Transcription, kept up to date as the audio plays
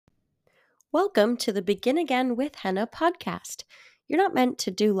Welcome to the Begin Again with Henna podcast. You're not meant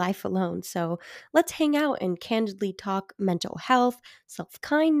to do life alone, so let's hang out and candidly talk mental health, self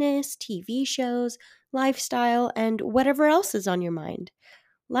kindness, TV shows, lifestyle, and whatever else is on your mind.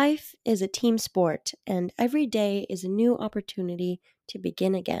 Life is a team sport, and every day is a new opportunity to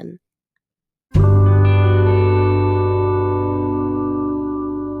begin again.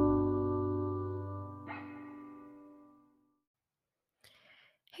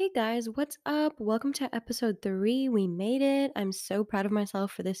 Hey guys, what's up? Welcome to episode 3. We made it. I'm so proud of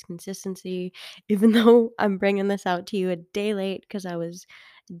myself for this consistency, even though I'm bringing this out to you a day late because I was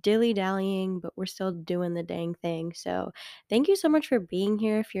dilly dallying, but we're still doing the dang thing. So, thank you so much for being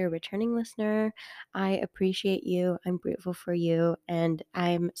here. If you're a returning listener, I appreciate you. I'm grateful for you, and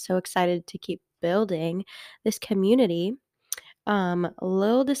I'm so excited to keep building this community.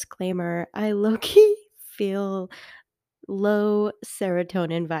 Little disclaimer, I low key feel low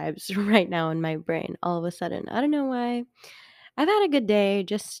serotonin vibes right now in my brain all of a sudden. I don't know why. I've had a good day,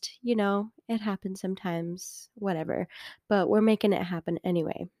 just, it happens sometimes, whatever. But we're making it happen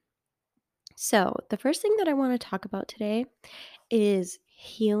anyway. So, the first thing that I want to talk about today is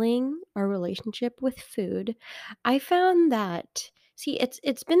healing our relationship with food. I found that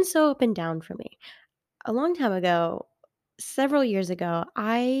it's been so up and down for me. A long time ago, several years ago,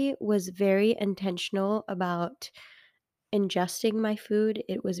 I was very intentional about ingesting my food.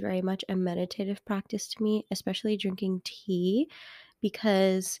 It was very much a meditative practice to me, especially drinking tea,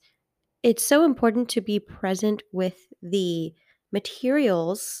 because it's so important to be present with the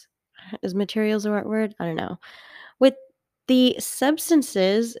materials. Is materials the right word? I don't know. With the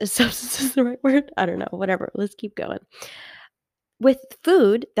substances, is substances the right word? I don't know. Whatever. Let's keep going. With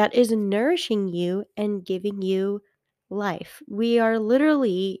food that is nourishing you and giving you life. We are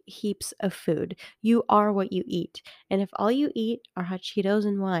literally heaps of food. You are what you eat. And if all you eat are hot Cheetos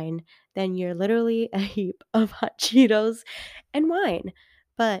and wine, then you're literally a heap of hot Cheetos and wine.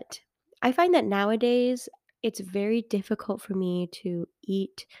 But I find that nowadays it's very difficult for me to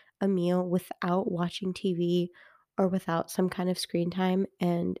eat a meal without watching TV or without some kind of screen time.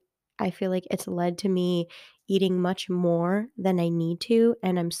 And I feel like it's led to me eating much more than I need to.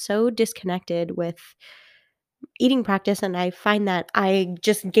 And I'm so disconnected with eating practice. And I find that I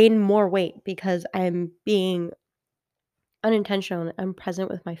just gain more weight because I'm being unintentional and unpresent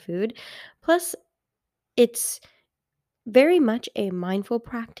with my food. Plus, it's very much a mindful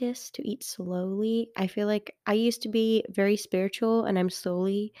practice to eat slowly. I feel like I used to be very spiritual and I'm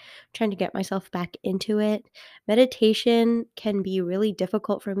slowly trying to get myself back into it. Meditation can be really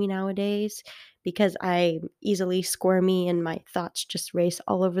difficult for me nowadays because I'm easily squirmy and my thoughts just race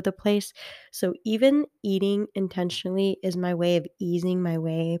all over the place. So even eating intentionally is my way of easing my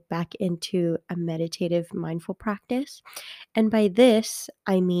way back into a meditative mindful practice. And by this,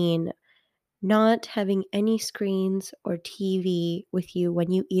 I mean not having any screens or TV with you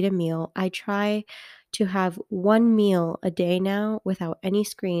when you eat a meal. I try to have one meal a day now without any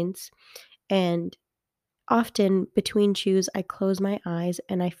screens. And often between chews, I close my eyes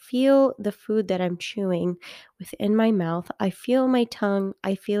and I feel the food that I'm chewing within my mouth. I feel my tongue,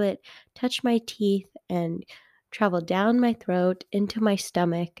 I feel it touch my teeth and travel down my throat into my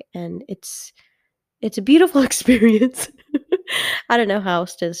stomach. And it's a beautiful experience. I don't know how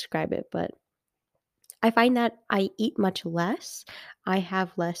else to describe it, but I find that I eat much less. I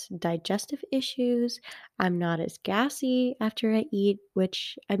have less digestive issues. I'm not as gassy after I eat,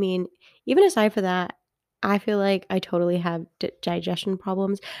 which, I mean, even aside for that, I feel like I totally have digestion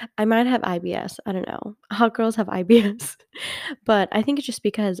problems. I might have IBS. I don't know. Hot girls have IBS. But I think it's just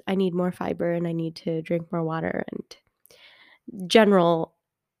because I need more fiber and I need to drink more water and general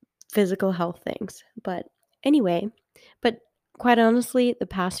physical health things. But anyway, but quite honestly, the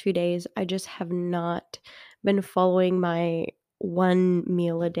past few days, I just have not been following my one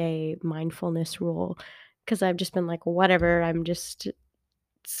meal a day mindfulness rule because I've just been like, whatever, I'm just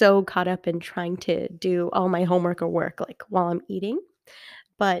so caught up in trying to do all my homework or work like while I'm eating.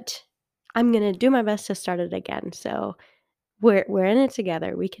 But I'm going to do my best to start it again. So we're in it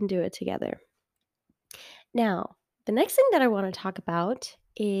together. We can do it together. Now, the next thing that I want to talk about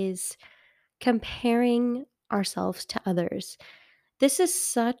is comparing ourselves to others. This is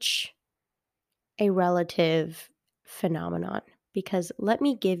such a relative phenomenon because let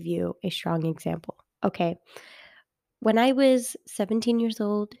me give you a strong example. Okay. When I was 17 years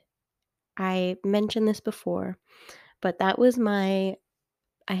old, I mentioned this before, but I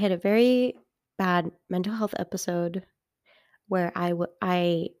had a very bad mental health episode where I was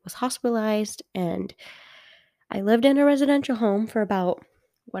hospitalized and I lived in a residential home for about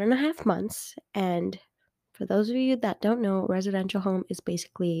 1.5 months. And For those of you that don't know, residential home is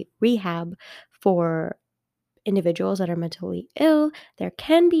basically rehab for individuals that are mentally ill. There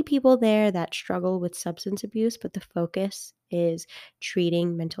can be people there that struggle with substance abuse, but the focus is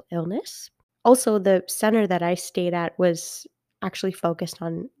treating mental illness. Also, the center that I stayed at was actually focused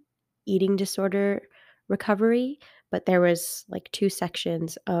on eating disorder recovery, but there was like two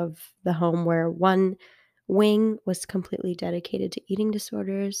sections of the home where one wing was completely dedicated to eating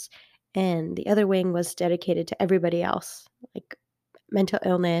disorders and the other wing was dedicated to everybody else, like mental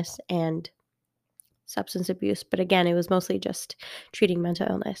illness and substance abuse, but again, it was mostly just treating mental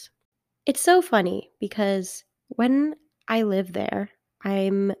illness. It's so funny because when I lived there,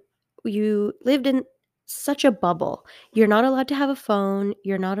 I'm you lived in such a bubble. You're not allowed to have a phone,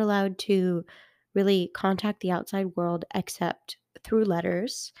 you're not allowed to really contact the outside world except through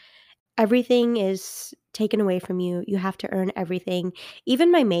letters. Everything is taken away from you. You have to earn everything.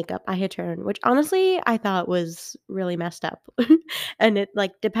 Even my makeup I had to earn, which honestly I thought was really messed up. And it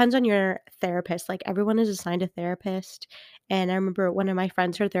like depends on your therapist. Like everyone is assigned a therapist. And I remember one of my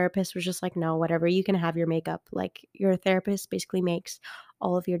friends, her therapist was just like, no, whatever, you can have your makeup. Like your therapist basically makes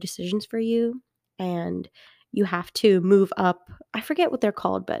all of your decisions for you. And you have to move up. I forget what they're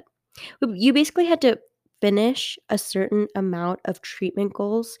called, but you basically had to finish a certain amount of treatment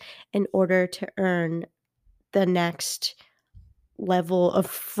goals in order to earn the next level of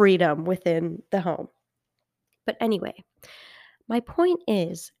freedom within the home. But anyway, my point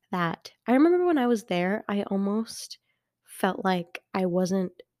is that I remember when I was there, I almost felt like I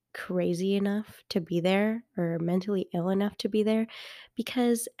wasn't crazy enough to be there or mentally ill enough to be there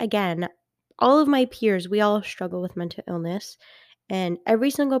because, again, all of my peers, we all struggle with mental illness. And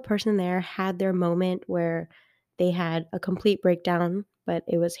every single person there had their moment where they had a complete breakdown, but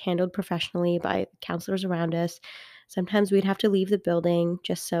it was handled professionally by counselors around us. Sometimes we'd have to leave the building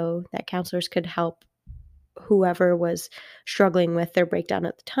just so that counselors could help whoever was struggling with their breakdown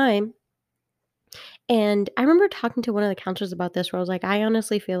at the time. And I remember talking to one of the counselors about this where I was like, I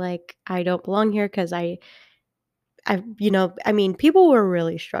honestly feel like I don't belong here because I mean, people were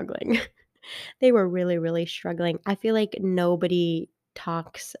really struggling. They were really, really struggling. I feel like nobody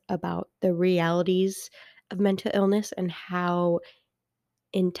talks about the realities of mental illness and how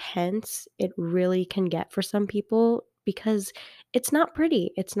intense it really can get for some people because it's not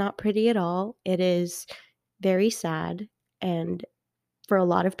pretty. It's not pretty at all. It is very sad. And for a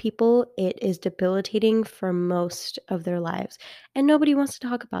lot of people, it is debilitating for most of their lives. And nobody wants to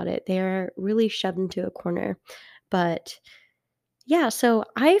talk about it. They're really shoved into a corner. But yeah, so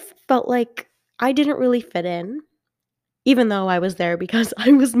I felt like I didn't really fit in, even though I was there because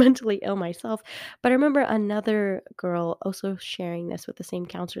I was mentally ill myself. But I remember another girl also sharing this with the same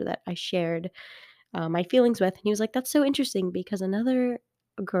counselor that I shared my feelings with. And he was like, that's so interesting because another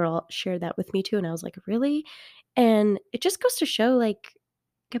girl shared that with me too. And I was like, really? And it just goes to show like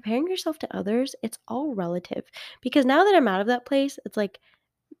comparing yourself to others, it's all relative. Because now that I'm out of that place, it's like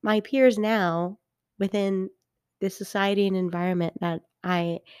my peers now within the society and environment that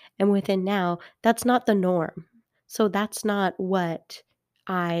I am within now, that's not the norm. So that's not what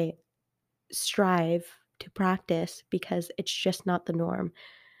I strive to practice because it's just not the norm.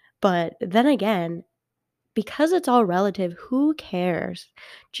 But then again, because it's all relative, who cares?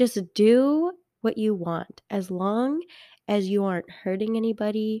 Just do what you want as long as you aren't hurting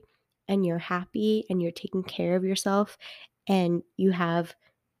anybody and you're happy and you're taking care of yourself and you have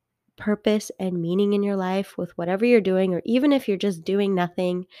purpose and meaning in your life with whatever you're doing, or even if you're just doing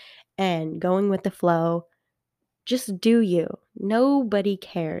nothing and going with the flow, just do you. Nobody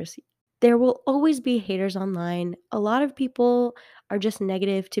cares. There will always be haters online. A lot of people are just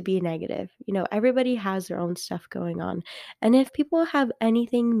negative to be negative. Everybody has their own stuff going on. And if people have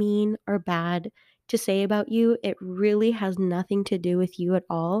anything mean or bad to say about you, it really has nothing to do with you at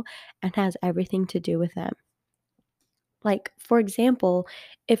all and has everything to do with them. Like, for example,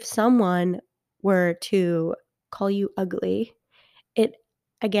 if someone were to call you ugly, it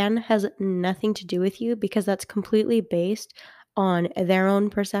again has nothing to do with you because that's completely based on their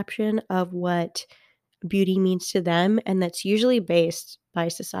own perception of what beauty means to them. And that's usually based by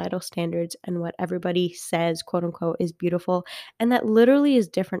societal standards and what everybody says, quote unquote, is beautiful. And that literally is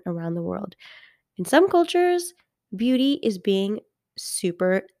different around the world. In some cultures, beauty is being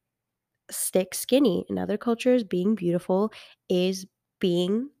super stick skinny. In other cultures, being beautiful is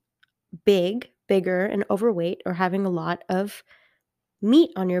being bigger, and overweight, or having a lot of meat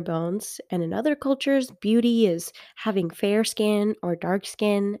on your bones. And in other cultures, beauty is having fair skin or dark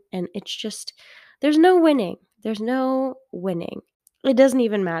skin. And it's just, there's no winning. There's no winning. It doesn't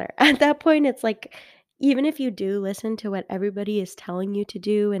even matter. At that point, it's like, even if you do listen to what everybody is telling you to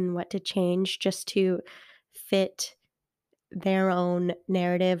do and what to change just to fit their own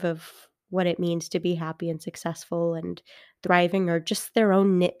narrative of what it means to be happy and successful and thriving, or just their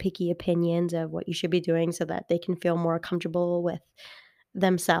own nitpicky opinions of what you should be doing so that they can feel more comfortable with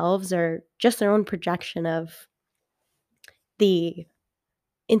themselves, or just their own projection of the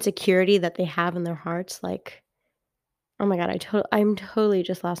insecurity that they have in their hearts. Like, oh my god, I'm totally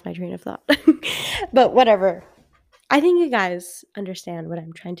just lost my train of thought. But whatever. I think you guys understand what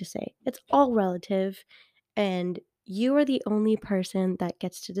I'm trying to say. It's all relative, and you are the only person that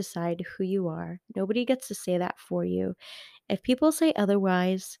gets to decide who you are. Nobody gets to say that for you. If people say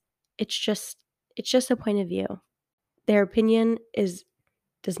otherwise, it's just it's just a point of view. Their opinion is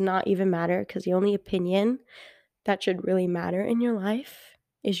does not even matter, because the only opinion that should really matter in your life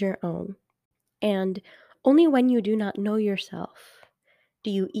is your own. And only when you do not know yourself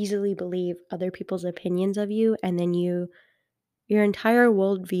do you easily believe other people's opinions of you, and then your entire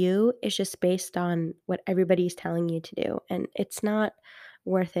worldview is just based on what everybody's telling you to do, and it's not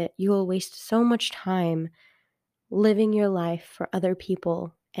worth it. You will waste so much time living your life for other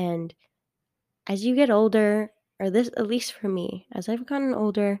people, and as you get older, or this at least for me, as I've gotten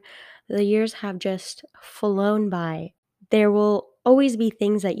older, the years have just flown by. There will always be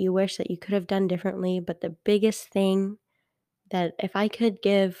things that you wish that you could have done differently, but the biggest thing that if I could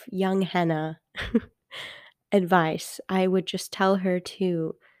give young Henna advice, I would just tell her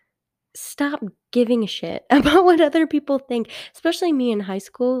to stop giving a shit about what other people think, especially me in high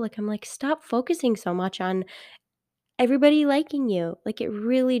school. Like, I'm like, stop focusing so much on everybody liking you. Like, it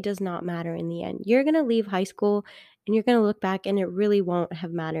really does not matter in the end. You're gonna leave high school and you're gonna look back and it really won't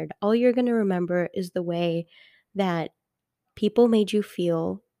have mattered. All you're gonna remember is the way that people made you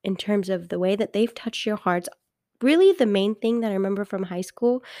feel, in terms of the way that they've touched your hearts. Really, the main thing that I remember from high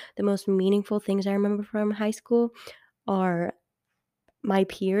school, the most meaningful things I remember from high school, are my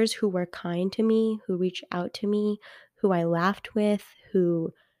peers who were kind to me, who reached out to me, who I laughed with,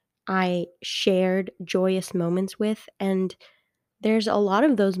 who I shared joyous moments with. And there's a lot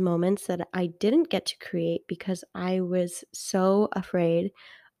of those moments that I didn't get to create because I was so afraid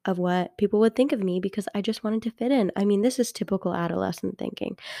of what people would think of me, because I just wanted to fit in. I mean, this is typical adolescent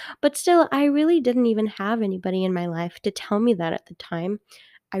thinking. But still, I really didn't even have anybody in my life to tell me that at the time.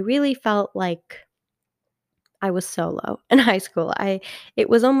 I really felt like I was solo in high school. It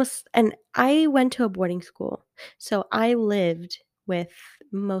was almost, and I went to a boarding school. So I lived with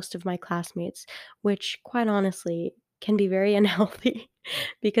most of my classmates, which quite honestly can be very unhealthy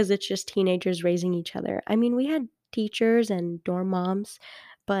because it's just teenagers raising each other. I mean, we had teachers and dorm moms,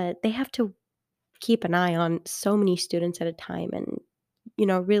 but they have to keep an eye on so many students at a time, and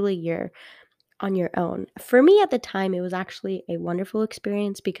really you're on your own. For me at the time, it was actually a wonderful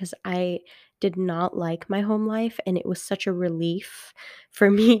experience because I did not like my home life, and it was such a relief for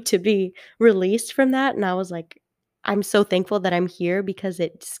me to be released from that. And I was like, I'm so thankful that I'm here because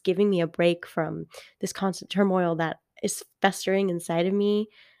it's giving me a break from this constant turmoil that is festering inside of me.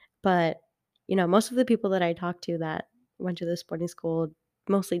 But, most of the people that I talked to that went to this boarding school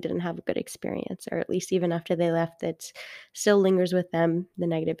mostly didn't have a good experience, or at least even after they left, it still lingers with them, the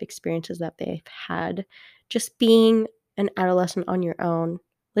negative experiences that they've had. Just being an adolescent on your own,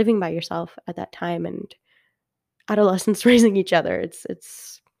 living by yourself at that time, and adolescents raising each other.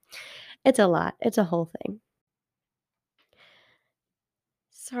 It's a lot. It's a whole thing.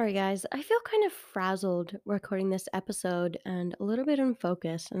 Sorry, guys. I feel kind of frazzled recording this episode and a little bit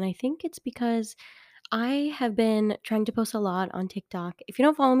unfocused. And I think it's because I have been trying to post a lot on TikTok. If you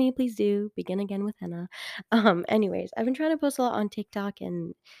don't follow me, please do. Begin again with Henna. Anyways, I've been trying to post a lot on TikTok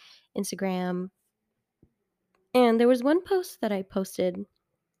and Instagram. And there was one post that I posted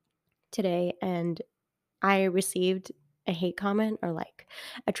today, and I received a hate comment, or like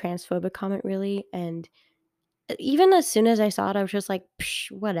a transphobic comment, really. And even as soon as I saw it, I was just like,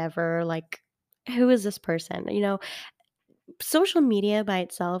 Psh, whatever. Like, who is this person? Social media by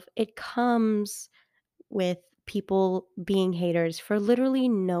itself, it comes with people being haters for literally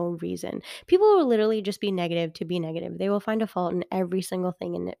no reason. People will literally just be negative to be negative. They will find a fault in every single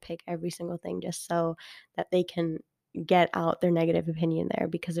thing and nitpick every single thing just so that they can get out their negative opinion there,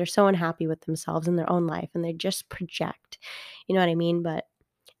 because they're so unhappy with themselves in their own life and they just project. You know what I mean? But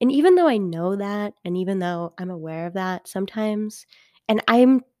and even though I know that, and even though I'm aware of that sometimes, and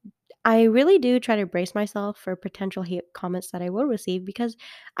I really do try to brace myself for potential hate comments that I will receive, because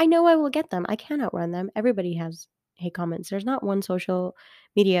I know I will get them. I can't outrun them. Everybody has hate comments. There's not one social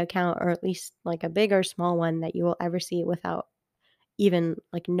media account, or at least like a big or small one, that you will ever see without even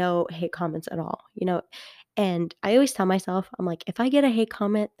like no hate comments at all. And I always tell myself, I'm like, if I get a hate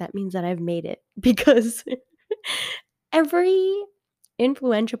comment, that means that I've made it because every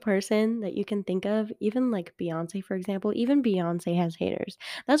influential person that you can think of, even like Beyonce, for example, even Beyonce has haters.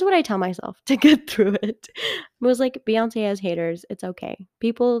 That's what I tell myself to get through it. Was like Beyonce has haters. It's okay.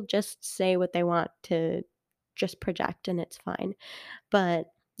 People just say what they want to just project and it's fine. But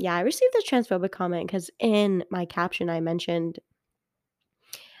yeah, I received this transphobic comment because in my caption I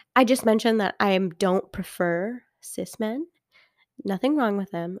just mentioned that I don't prefer cis men. Nothing wrong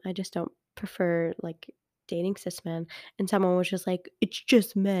with them. I just don't prefer like dating cis men. And someone was just like, it's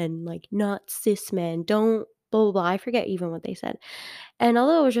just men, like not cis men. Don't blah blah blah. I forget even what they said. And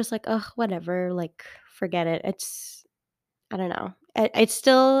although it was just like, oh, whatever, like forget it. I don't know. It's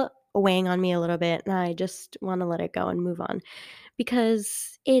still weighing on me a little bit, and I just want to let it go and move on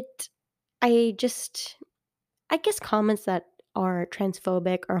because I just, I guess comments that are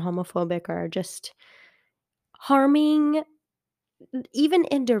transphobic or homophobic are just harming, even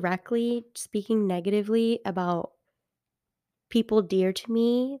indirectly speaking negatively about people dear to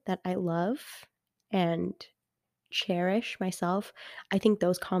me that I love and cherish myself. I think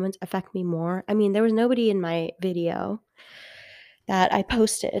those comments affect me more. I mean, there was nobody in my video that I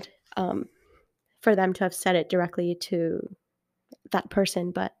posted for them to have said it directly to that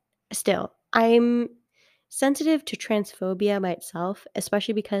person, but still, I'm sensitive to transphobia by itself,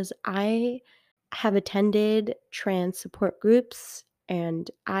 especially because I have attended trans support groups and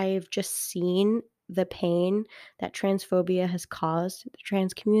I've just seen the pain that transphobia has caused the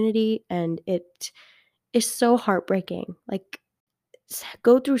trans community, and it is so heartbreaking. Like,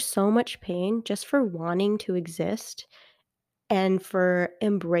 go through so much pain just for wanting to exist and for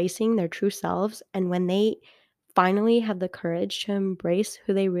embracing their true selves. And when they finally have the courage to embrace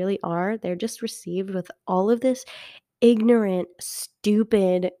who they really are, they're just received with all of this ignorant,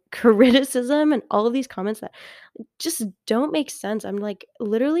 stupid criticism and all of these comments that just don't make sense. I'm like,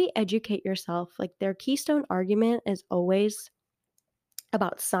 literally educate yourself. Like, their keystone argument is always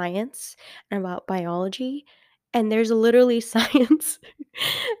about science and about biology. And there's literally science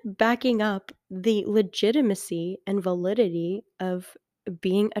backing up the legitimacy and validity of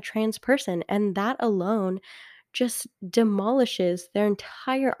being a trans person. And that alone just demolishes their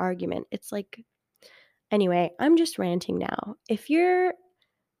entire argument. It's like, anyway, I'm just ranting now. If you're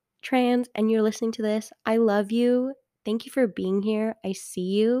trans and you're listening to this, I love you. Thank you for being here. I see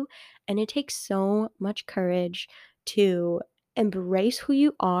you. And it takes so much courage to embrace who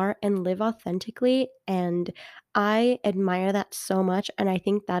you are and live authentically. And I admire that so much. And I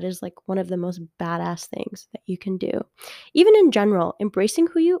think that is like one of the most badass things that you can do. Even in general, embracing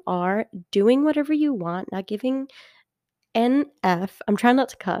who you are, doing whatever you want, not giving NF, I'm trying not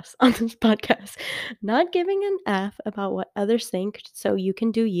to cuss on this podcast, not giving an F about what others think so you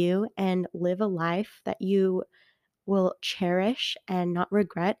can do you and live a life that you will cherish and not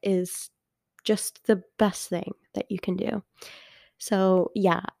regret is just the best thing that you can do. So,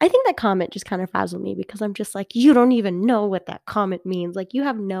 yeah, I think that comment just kind of frazzled me because I'm just like, you don't even know what that comment means. Like, you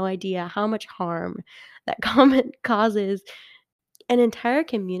have no idea how much harm that comment causes an entire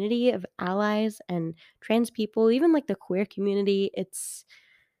community of allies and trans people, even like the queer community.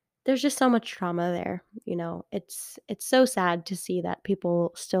 There's just so much trauma there, you know. It's so sad to see that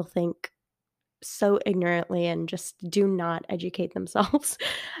people still think so ignorantly and just do not educate themselves.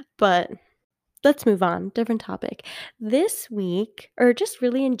 But let's move on, different topic. This week, or just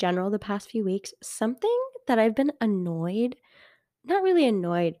really in general the past few weeks, something that I've been annoyed, not really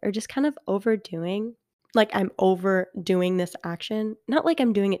annoyed, or just kind of overdoing, like I'm overdoing this action. Not like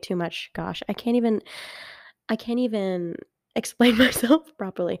I'm doing it too much. Gosh, I can't even explain myself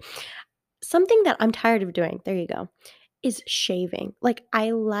properly. Something that I'm tired of doing, there you go, is shaving. Like,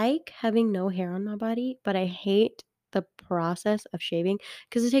 I like having no hair on my body, but I hate the process of shaving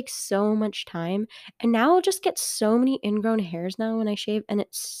because it takes so much time. And now I'll just get so many ingrown hairs now when I shave, and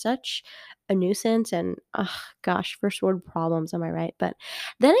it's such a nuisance. And gosh, first world problems, am I right? But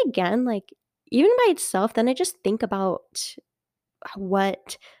then again, like, even by itself, then I just think about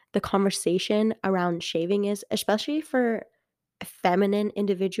what the conversation around shaving is, especially for feminine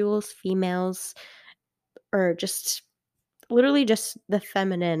individuals, females, or just literally just the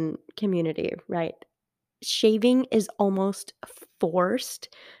feminine community, right? Shaving is almost forced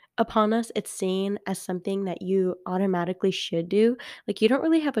upon us. It's seen as something that you automatically should do. Like, you don't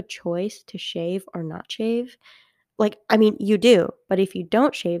really have a choice to shave or not shave. Like, I mean, you do, but if you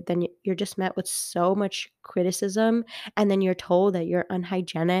don't shave, then you're just met with so much criticism, and then you're told that you're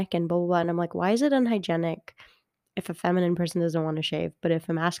unhygienic and blah, blah, blah. And I'm like, why is it unhygienic if a feminine person doesn't want to shave? But if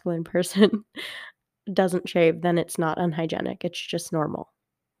a masculine person doesn't shave, then it's not unhygienic. It's just normal.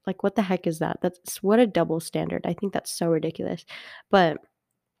 Like, what the heck is that? That's what a double standard. I think that's so ridiculous. But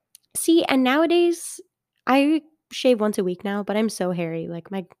see, and nowadays, I shave once a week now, but I'm so hairy,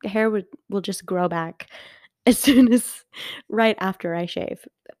 like, my hair will just grow back as soon as right after I shave.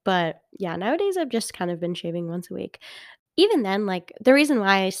 But, yeah, nowadays, I've just kind of been shaving once a week. Even then, like, the reason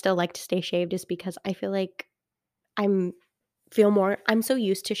why I still like to stay shaved is because I feel like I'm I'm so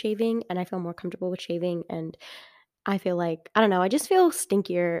used to shaving, and I feel more comfortable with shaving, and I feel like I don't know, I just feel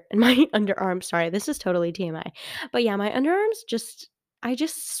stinkier in my underarms. Sorry, this is totally TMI. But yeah, my underarms just I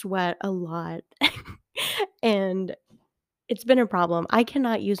just sweat a lot. And it's been a problem. I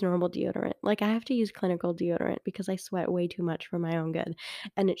cannot use normal deodorant. Like, I have to use clinical deodorant because I sweat way too much for my own good,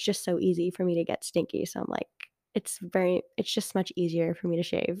 and it's just so easy for me to get stinky, so I'm like, it's just much easier for me to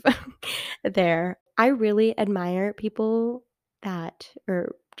shave there. I really admire people that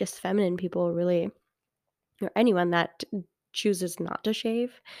or just feminine people really, or anyone that chooses not to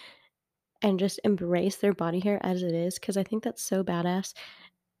shave and just embrace their body hair as it is, because I think that's so badass.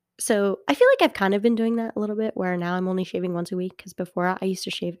 So, I feel like I've kind of been doing that a little bit where now I'm only shaving once a week because before I used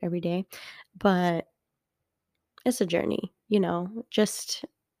to shave every day, but it's a journey, just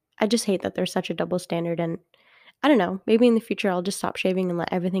I just hate that there's such a double standard, and I don't know, maybe in the future I'll just stop shaving and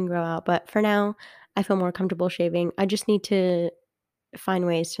let everything grow out, but for now, I feel more comfortable shaving. I just need to find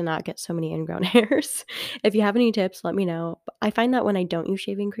ways to not get so many ingrown hairs. If you have any tips, let me know. But I find that when I don't use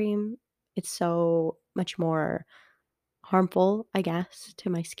shaving cream, it's so much more harmful, I guess, to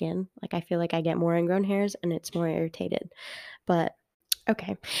my skin. Like, I feel like I get more ingrown hairs and it's more irritated. But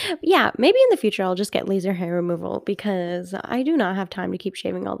okay. Yeah, maybe in the future I'll just get laser hair removal because I do not have time to keep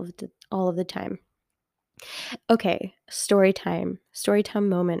shaving all of the time. Okay, story time. Story time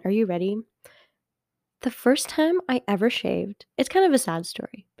moment. Are you ready? The first time I ever shaved, it's kind of a sad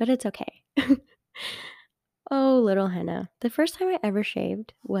story, but it's okay. Oh, little Hannah. The first time I ever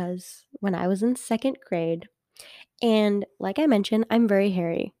shaved was when I was in second grade. And like I mentioned, I'm very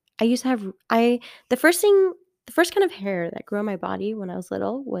hairy. I used to have I the first kind of hair that grew on my body when I was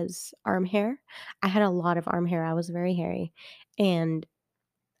little was arm hair. I had a lot of arm hair. I was very hairy. And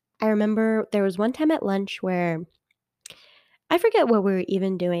I remember there was one time at lunch where I forget what we were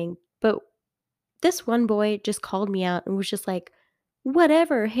even doing, but this one boy just called me out and was just like,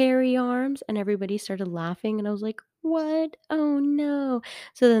 "Whatever, hairy arms," and everybody started laughing, and I was like, "What? Oh, no."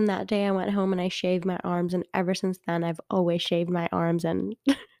 So then that day I went home and I shaved my arms, and ever since then, I've always shaved my arms and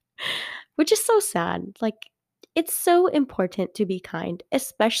which is so sad. Like, it's so important to be kind,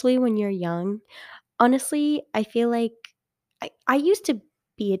 especially when you're young. Honestly, I feel like I used to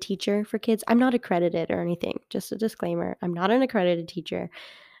be a teacher for kids. I'm not accredited or anything, just a disclaimer. I'm not an accredited teacher.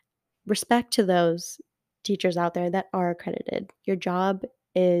 Respect to those teachers out there that are accredited. Your job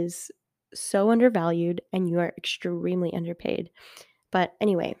is so undervalued and you are extremely underpaid. But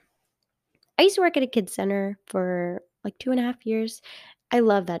anyway, I used to work at a kids center for like 2.5 years. I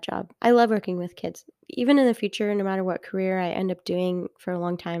love that job. I love working with kids. Even in the future, no matter what career I end up doing for a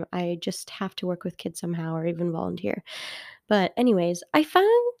long time, I just have to work with kids somehow or even volunteer. But anyways, I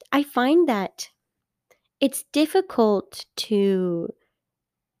find that it's difficult to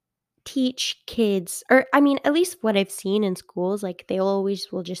teach kids, or I mean, at least what I've seen in schools, like they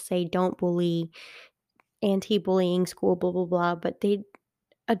always will just say don't bully, anti-bullying school, blah blah blah, but they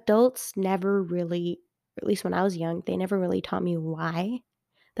adults never really, at least when I was young, they never really taught me why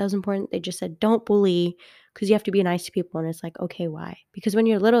that was important. They just said, "Don't bully because you have to be nice to people." And it's like, "Okay, why?" Because when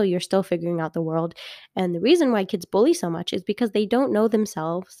you're little, you're still figuring out the world. And the reason why kids bully so much is because they don't know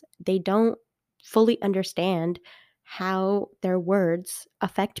themselves. They don't fully understand how their words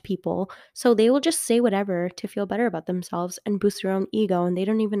affect people. So they will just say whatever to feel better about themselves and boost their own ego. And they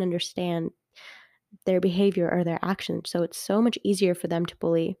don't even understand their behavior or their actions. So it's so much easier for them to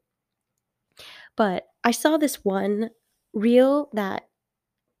bully. But I saw this one reel that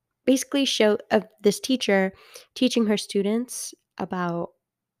basically show of this teacher teaching her students about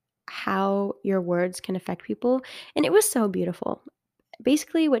how your words can affect people, and it was so beautiful.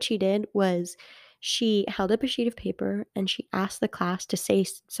 Basically, what she did was she held up a sheet of paper and she asked the class to say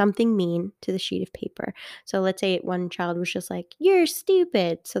something mean to the sheet of paper. So let's say one child was just like, "You're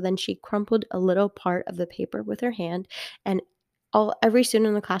stupid." So then she crumpled a little part of the paper with her hand, and every student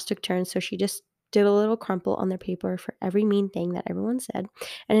in the class took turns. So she just did a little crumple on their paper for every mean thing that everyone said.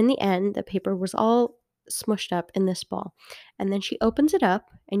 And in the end, the paper was all smushed up in this ball. And then she opens it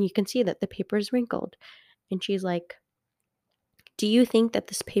up and you can see that the paper is wrinkled. And she's like, "Do you think that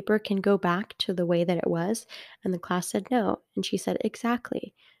this paper can go back to the way that it was?" And the class said no. And she said,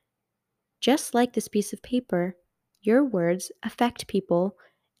 "Exactly. Just like this piece of paper, your words affect people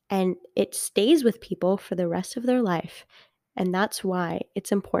and it stays with people for the rest of their life. And that's why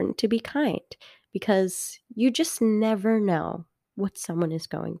it's important to be kind because you just never know what someone is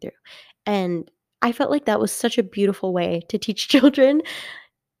going through." And I felt like that was such a beautiful way to teach children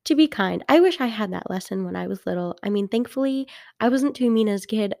to be kind. I wish I had that lesson when I was little. I mean, thankfully, I wasn't too mean as a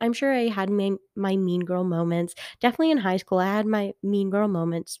kid. I'm sure I had my mean girl moments. Definitely in high school, I had my mean girl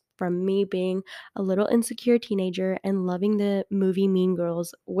moments from me being a little insecure teenager and loving the movie Mean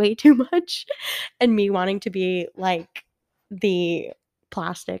Girls way too much and me wanting to be like the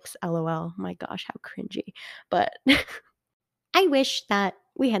plastics, LOL. My gosh, how cringy. But I wish that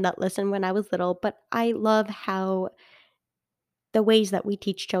we had that lesson when I was little, but I love how the ways that we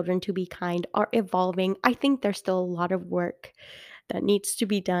teach children to be kind are evolving. I think there's still a lot of work that needs to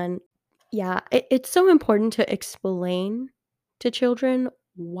be done. Yeah, it's so important to explain to children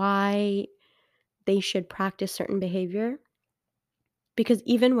why they should practice certain behavior because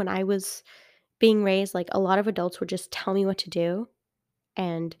even when I was being raised, like a lot of adults would just tell me what to do,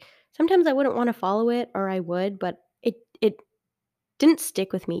 and sometimes I wouldn't want to follow it or I would, but it didn't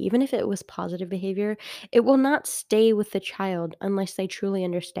stick with me. Even if it was positive behavior, it will not stay with the child unless they truly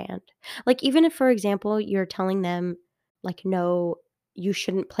understand. Like, even if, for example, you're telling them, like, no, you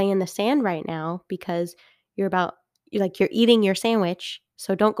shouldn't play in the sand right now because you're about, you're eating your sandwich,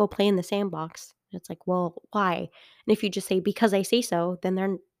 so don't go play in the sandbox. It's like, well, why? And if you just say, because I say so,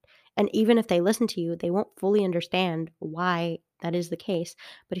 then and even if they listen to you, they won't fully understand why that is the case.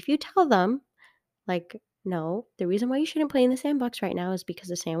 But if you tell them, like, no, the reason why you shouldn't play in the sandbox right now is because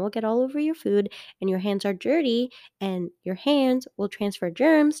the sand will get all over your food and your hands are dirty and your hands will transfer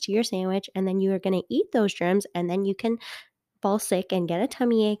germs to your sandwich and then you are going to eat those germs and then you can fall sick and get a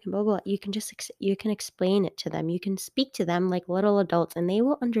tummy ache and blah, blah, blah. You can just you can explain it to them. You can speak to them like little adults and they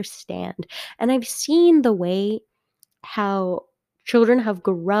will understand. And I've seen the way how children have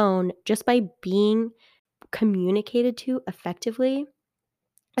grown just by being communicated to effectively.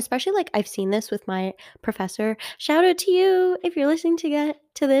 Especially, like, I've seen this with my professor. Shout out to you if you're listening to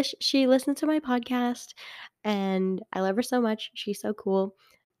this. She listens to my podcast, and I love her so much. She's so cool.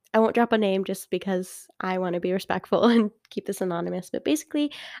 I won't drop a name just because I wanna be respectful and keep this anonymous, but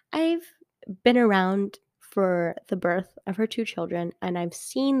basically, I've been around for the birth of her 2 children, and I've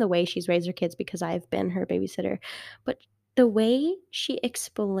seen the way she's raised her kids because I've been her babysitter. But the way she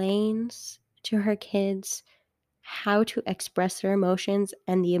explains to her kids how to express their emotions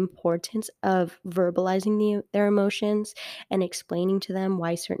and the importance of verbalizing their emotions and explaining to them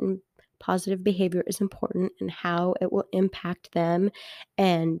why certain positive behavior is important and how it will impact them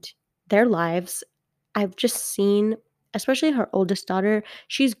and their lives. I've just seen, especially her oldest daughter,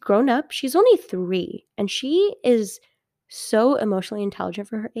 she's grown up. She's only 3, and she is so emotionally intelligent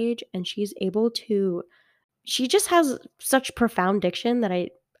for her age, and she just has such profound diction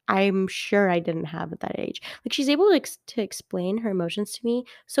that I'm sure I didn't have at that age. Like, she's able to explain her emotions to me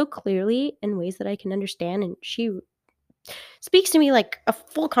so clearly in ways that I can understand, and she speaks to me like a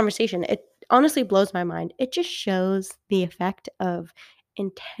full conversation. It honestly blows my mind. It just shows the effect of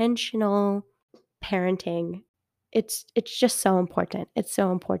intentional parenting. It's just so important. It's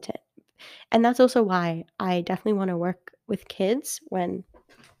so important. And that's also why I definitely wanna work with kids when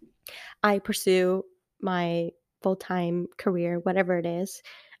I pursue my full-time career, whatever it is.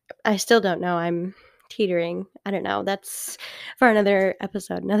 I still don't know, I'm teetering. I don't know, that's for another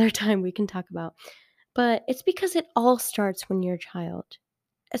episode, another time we can talk about. But it's because it all starts when you're a child.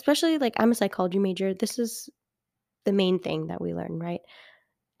 Especially, like, I'm a psychology major, this is the main thing that we learn, right?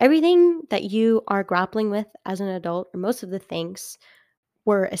 Everything that you are grappling with as an adult, or most of the things,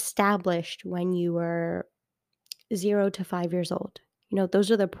 were established when you were 0 to 5 years old. You know,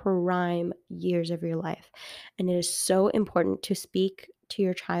 those are the prime years of your life. And it is so important to speak to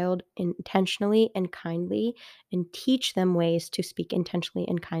your child intentionally and kindly and teach them ways to speak intentionally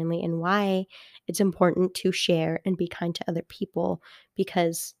and kindly and why it's important to share and be kind to other people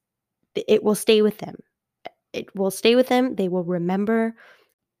because it will stay with them. It will stay with them. They will remember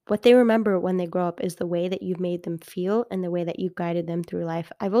what they remember when they grow up is the way that you've made them feel and the way that you've guided them through life.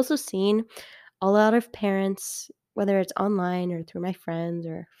 I've also seen a lot of parents, whether it's online or through my friends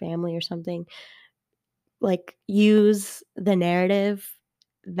or family or something, like use the narrative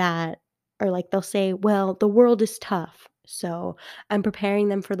that, or like they'll say, well, the world is tough. So I'm preparing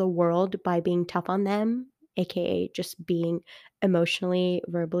them for the world by being tough on them, AKA just being emotionally,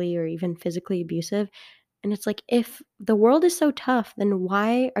 verbally, or even physically abusive. And it's like, if the world is so tough, then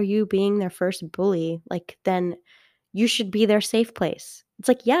why are you being their first bully? Like, then you should be their safe place. It's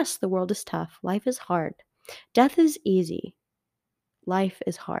like, yes, the world is tough. Life is hard. Death is easy. Life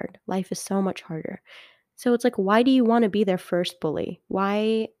is hard. Life is so much harder. So it's like, why do you want to be their first bully?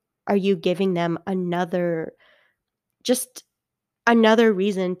 Why are you giving them just another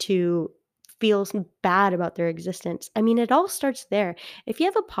reason to feel bad about their existence? I mean, it all starts there. If you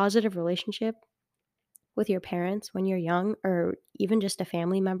have a positive relationship, with your parents when you're young, or even just a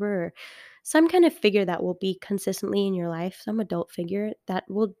family member or some kind of figure that will be consistently in your life, some adult figure that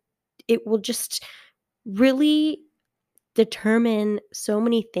will it will just really determine so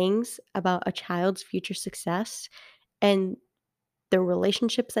many things about a child's future success and the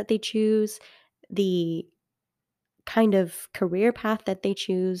relationships that they choose, the kind of career path that they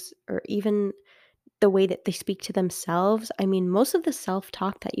choose, or even the way that they speak to themselves. I mean, most of the self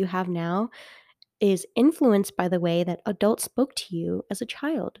talk that you have now is influenced by the way that adults spoke to you as a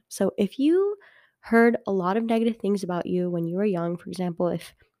child. So if you heard a lot of negative things about you when you were young, for example,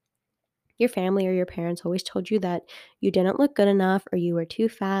 if your family or your parents always told you that you didn't look good enough or you were too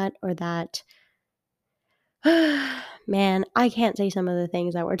fat or that man, I can't say some of the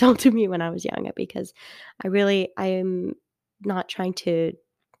things that were told to me when I was young because I'm not trying to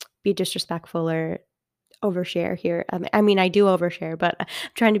be disrespectful or overshare here. I mean, I do overshare, but I'm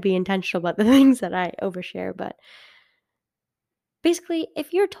trying to be intentional about the things that I overshare. But basically,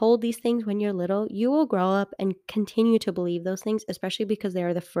 if you're told these things when you're little, you will grow up and continue to believe those things, especially because they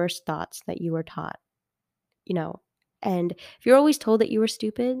are the first thoughts that you were taught, you know. And if you're always told that you were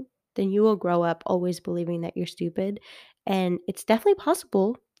stupid, then you will grow up always believing that you're stupid. And it's definitely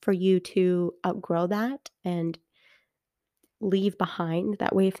possible for you to outgrow that and leave behind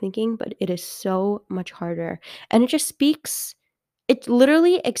that way of thinking, but it is so much harder. And it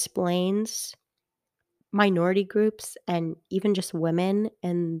literally explains minority groups and even just women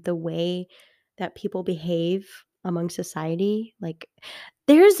and the way that people behave among society. Like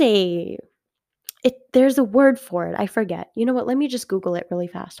there's a there's a word for it. I forget. You know what? Let me just Google it really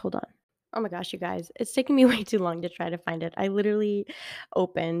fast. Hold on. Oh my gosh, you guys, it's taking me way too long to try to find it. I literally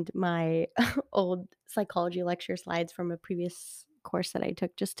opened my old psychology lecture slides from a previous course that I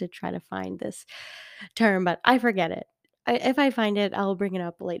took just to try to find this term, but I forget it. If I find it, I'll bring it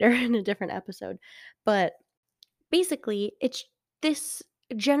up later in a different episode. But basically, it's this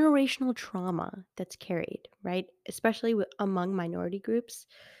generational trauma that's carried, right? Especially among minority groups.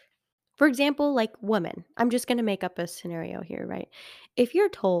 For example, like women. I'm just going to make up a scenario here, right? If you're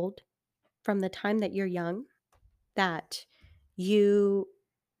told from the time that you're young that you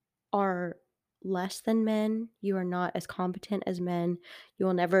are less than men, you are not as competent as men, you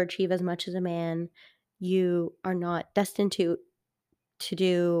will never achieve as much as a man, you are not destined to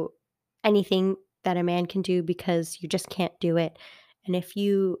do anything that a man can do because you just can't do it. And if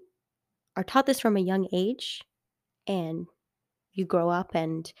you are taught this from a young age and you grow up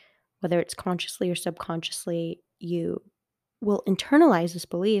and whether it's consciously or subconsciously, you will internalize this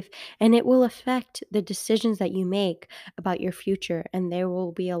belief and it will affect the decisions that you make about your future. And there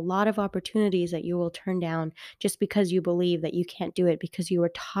will be a lot of opportunities that you will turn down just because you believe that you can't do it because you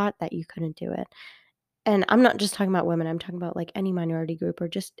were taught that you couldn't do it. And I'm not just talking about women, I'm talking about like any minority group or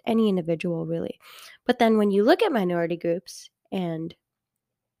just any individual, really. But then when you look at minority groups and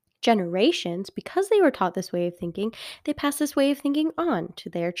generations, because they were taught this way of thinking, they pass this way of thinking on to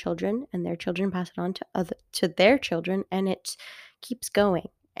their children, and their children pass it on to their children, and it keeps going.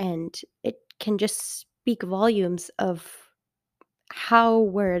 And it can just speak volumes of how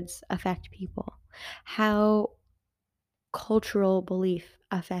words affect people, how cultural belief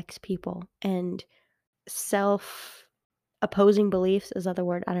affects people, and self opposing beliefs is other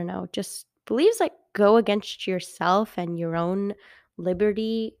word, I don't know, just beliefs that go against yourself and your own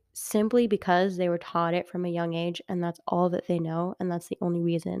liberty simply because they were taught it from a young age and that's all that they know and that's the only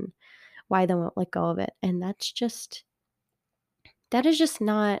reason why they won't let go of it. And that is just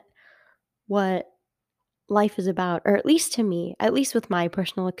not what life is about, or at least to me, at least with my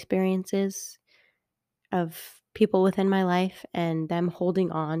personal experiences of people within my life and them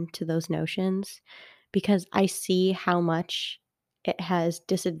holding on to those notions because I see how much it has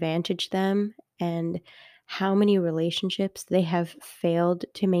disadvantaged them and how many relationships they have failed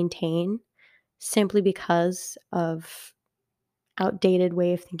to maintain simply because of outdated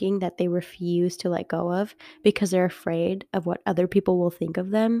way of thinking that they refuse to let go of because they're afraid of what other people will think of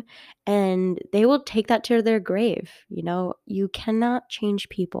them, and they will take that to their grave. You cannot change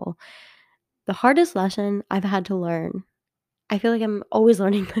people. The hardest lesson I've had to learn, I feel like I'm always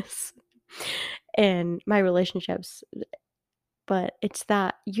learning this in my relationships, but it's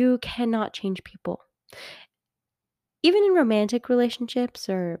that you cannot change people. Even in romantic relationships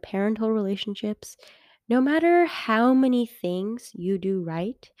or parental relationships, no matter how many things you do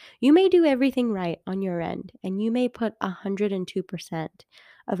right, you may do everything right on your end and you may put 102%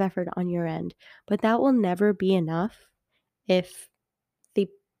 of effort on your end, but that will never be enough if the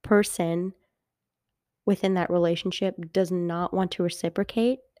person within that relationship does not want to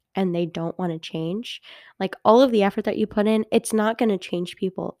reciprocate and they don't wanna change, like, all of the effort that you put in, it's not gonna change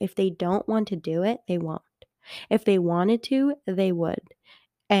people. If they don't want to do it, they won't. If they wanted to, they would.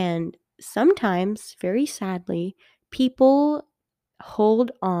 And sometimes, very sadly, people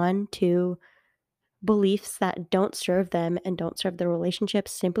hold on to beliefs that don't serve them and don't serve their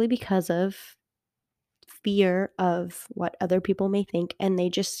relationships simply because of fear of what other people may think, and they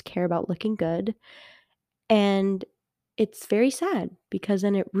just care about looking good. And it's very sad because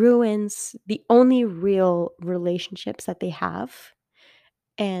then it ruins the only real relationships that they have.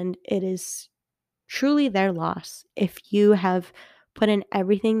 And it is truly their loss if you have put in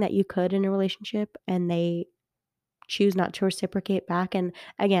everything that you could in a relationship and they choose not to reciprocate back. And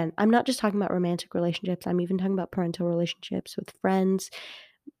again, I'm not just talking about romantic relationships, I'm even talking about parental relationships with friends,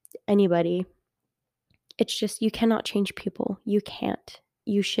 anybody. It's just you cannot change people. You can't.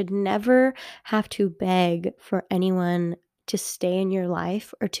 You should never have to beg for anyone to stay in your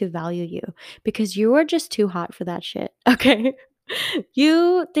life or to value you because you are just too hot for that shit. Okay.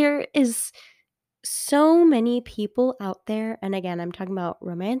 There is so many people out there. And again, I'm talking about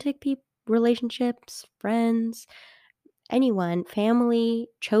relationships, friends, anyone, family,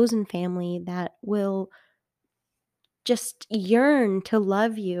 chosen family that will just yearn to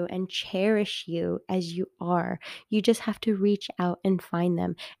love you and cherish you as you are. You just have to reach out and find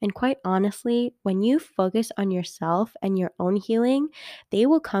them. And quite honestly, when you focus on yourself and your own healing, they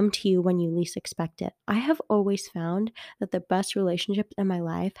will come to you when you least expect it. I have always found that the best relationships in my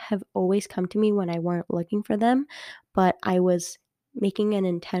life have always come to me when I weren't looking for them, but I was making an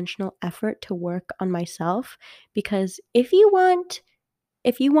intentional effort to work on myself because if you want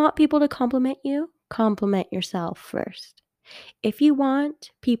people to compliment you, compliment yourself first. If you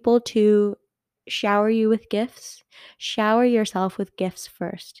want people to shower you with gifts, shower yourself with gifts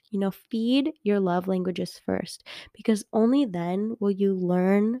first. Feed your love languages first because only then will you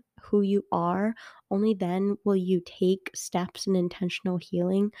learn who you are. Only then will you take steps in intentional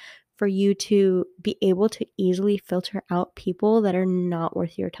healing for you to be able to easily filter out people that are not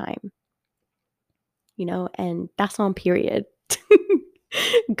worth your time, and that's on period.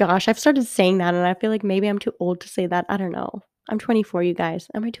 Gosh, I've started saying that and I feel like maybe I'm too old to say that. I don't know. I'm 24, you guys.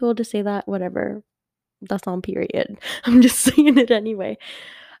 Am I too old to say that? Whatever. That's on period. I'm just saying it anyway.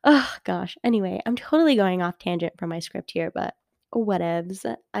 Oh gosh. Anyway, I'm totally going off tangent from my script here, but whatevs.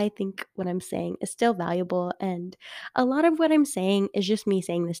 I think what I'm saying is still valuable. And a lot of what I'm saying is just me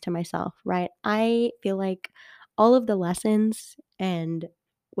saying this to myself, right? I feel like all of the lessons and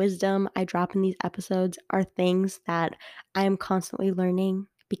wisdom I drop in these episodes are things that I am constantly learning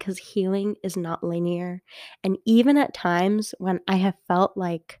because healing is not linear. And even at times when I have felt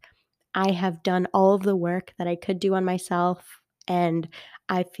like I have done all of the work that I could do on myself and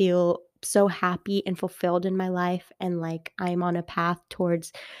I feel so happy and fulfilled in my life and like I'm on a path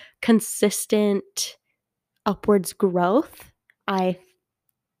towards consistent upwards growth. I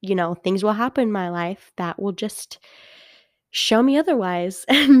things will happen in my life that will just show me otherwise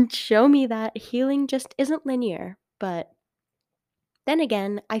and show me that healing just isn't linear. But then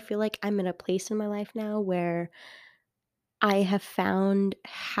again, I feel like I'm in a place in my life now where I have found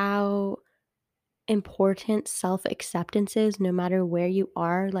how important self-acceptance is no matter where you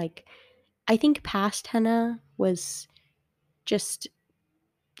are. Like, I think past Henna was just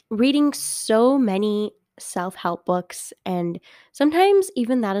reading so many self-help books, and sometimes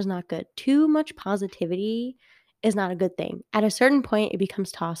even that is not good. Too much positivity is not a good thing. At a certain point, it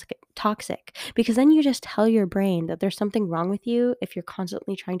becomes toxic because then you just tell your brain that there's something wrong with you if you're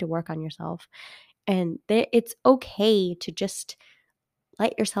constantly trying to work on yourself. And it's okay to just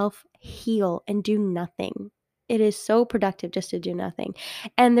let yourself heal and do nothing. It is so productive just to do nothing.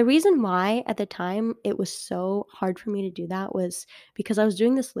 And the reason why at the time it was so hard for me to do that was because I was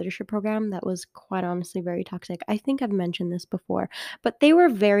doing this leadership program that was quite honestly very toxic. I think I've mentioned this before, but they were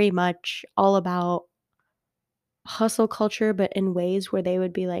very much all about hustle culture, but in ways where they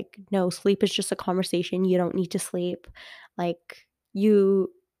would be like, no, sleep is just a conversation. You don't need to sleep. Like,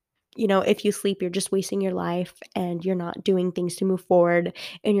 if you sleep, you're just wasting your life and you're not doing things to move forward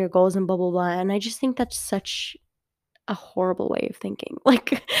in your goals and blah, blah, blah. And I just think that's such a horrible way of thinking.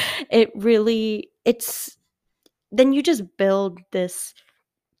 Like, then you just build this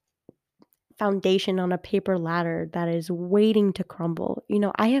foundation on a paper ladder that is waiting to crumble.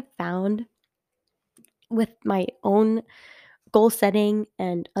 I have found with my own goal setting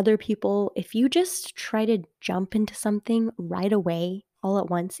and other people, if you just try to jump into something right away, all at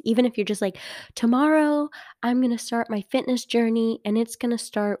once, even if you're just like, tomorrow I'm going to start my fitness journey and it's going to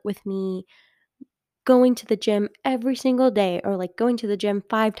start with me going to the gym every single day or like going to the gym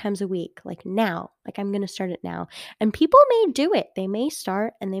 5 times a week, like now, like I'm going to start it now. And people may do it. They may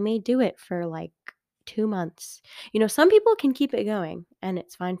start and they may do it for like 2 months. Some people can keep it going and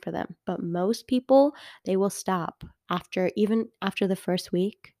it's fine for them, but most people, they will stop even after the first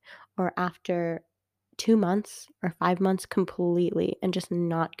week or after 2 months or 5 months completely and just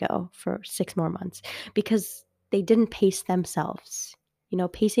not go for 6 more months because they didn't pace themselves.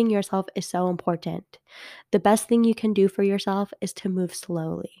 Pacing yourself is so important. The best thing you can do for yourself is to move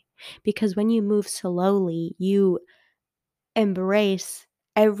slowly because when you move slowly, you embrace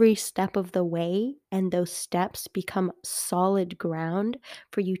every step of the way, and those steps become solid ground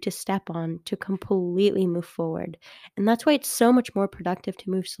for you to step on to completely move forward. And that's why it's so much more productive to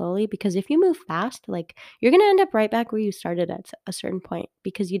move slowly because if you move fast, like you're going to end up right back where you started at a certain point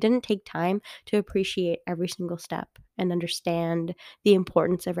because you didn't take time to appreciate every single step and understand the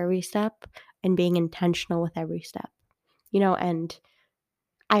importance of every step and being intentional with every step. And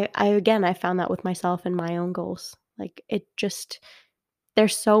I again, I found that with myself and my own goals. Like it just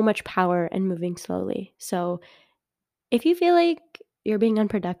there's so much power in moving slowly. So, if you feel like you're being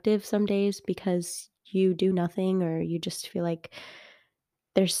unproductive some days because you do nothing or you just feel like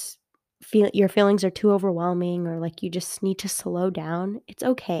there's your feelings are too overwhelming or like you just need to slow down, it's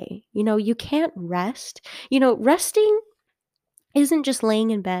okay. You can't rest. Resting isn't just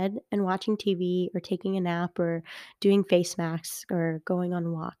laying in bed and watching TV or taking a nap or doing face masks or going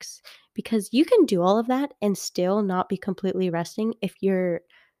on walks because you can do all of that and still not be completely resting if you're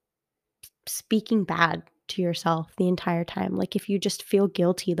speaking bad to yourself the entire time. Like if you just feel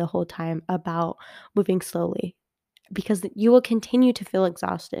guilty the whole time about moving slowly, because you will continue to feel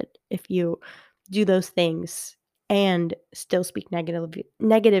exhausted if you do those things and still speak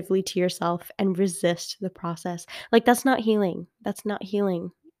negatively to yourself and resist the process. Like that's not healing. That's not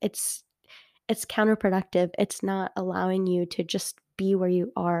healing. It's it's counterproductive. It's not allowing you to just be where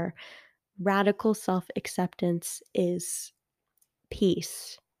you are. Radical self-acceptance is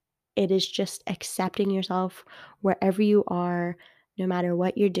peace. It is just accepting yourself wherever you are, no matter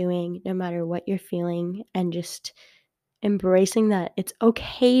what you're doing, no matter what you're feeling, and just embracing that it's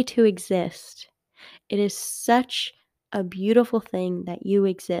okay to exist. It is such a beautiful thing that you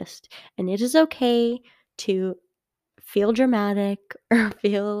exist, and it is okay to feel dramatic or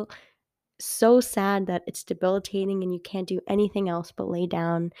feel so sad that it's debilitating and you can't do anything else but lay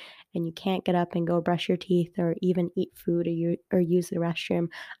down and you can't get up and go brush your teeth or even eat food or use the restroom.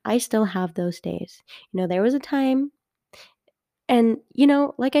 I still have those days. There was a time and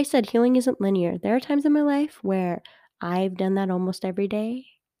like I said, healing isn't linear. There are times in my life where I've done that almost every day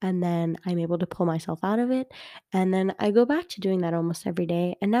and then I'm able to pull myself out of it and then I go back to doing that almost every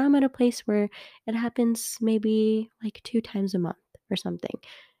day and now I'm at a place where it happens maybe like 2 times a month or something.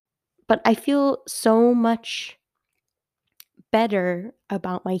 But I feel so much better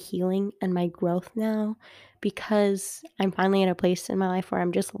about my healing and my growth now because I'm finally at a place in my life where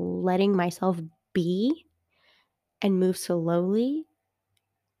I'm just letting myself be and move slowly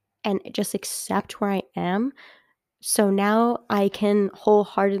and just accept where I am. So now I can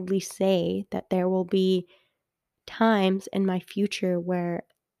wholeheartedly say that there will be times in my future where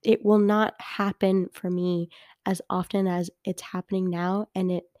it will not happen for me as often as it's happening now,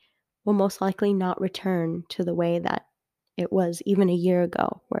 and it will most likely not return to the way that it was even a year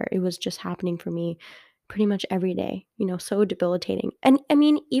ago, where it was just happening for me pretty much every day, so debilitating. And I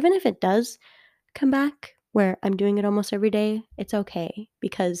mean, even if it does come back where I'm doing it almost every day, it's okay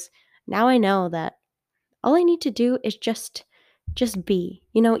because now I know that all I need to do is just be.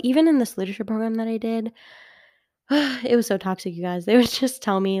 Even in this leadership program that I did, it was so toxic, you guys. They would just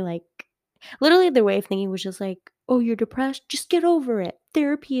tell me, like literally their way of thinking was just like, "Oh, you're depressed? Just get over it.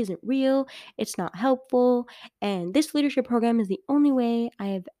 Therapy isn't real. It's not helpful. And this leadership program is the only way I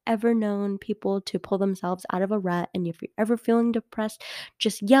have ever known people to pull themselves out of a rut. And if you're ever feeling depressed,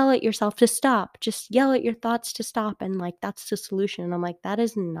 just yell at yourself to stop. Just yell at your thoughts to stop. And like, that's the solution." And I'm like, that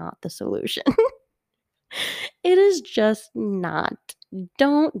is not the solution. It is just not.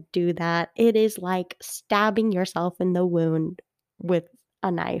 Don't do that. It is like stabbing yourself in the wound with a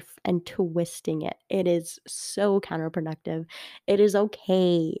knife and twisting it. It is so counterproductive. It is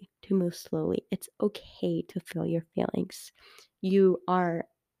okay to move slowly. It's okay to feel your feelings. You are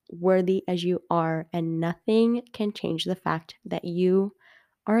worthy as you are, and nothing can change the fact that you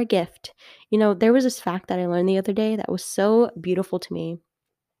are a gift. There was this fact that I learned the other day that was so beautiful to me.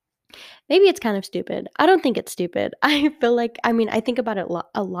 Maybe it's kind of stupid. I don't think it's stupid. I feel like I mean, I think about it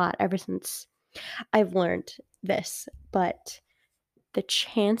a lot ever since I've learned this, but the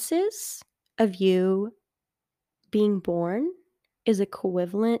chances of you being born is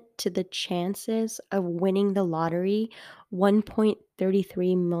equivalent to the chances of winning the lottery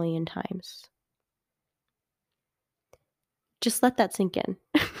 1.33 million times. Just let that sink in.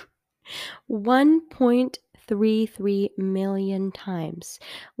 1.33 million times,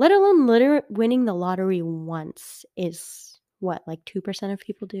 let alone winning the lottery once is what, like 2% of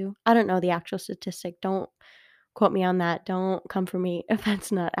people do? I don't know the actual statistic. Don't quote me on that. Don't come for me if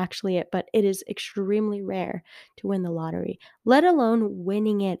that's not actually it, but it is extremely rare to win the lottery, let alone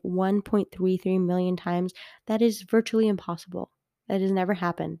winning it 1.33 million times. That is virtually impossible. That has never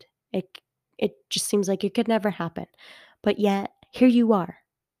happened. It just seems like it could never happen. But yet, here you are.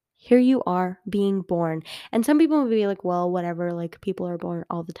 Here you are being born. And some people will be like, well, whatever, like people are born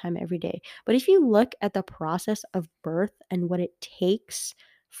all the time, every day. But if you look at the process of birth and what it takes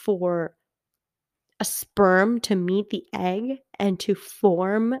for a sperm to meet the egg and to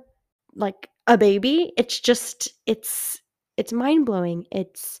form like a baby, it's mind-blowing.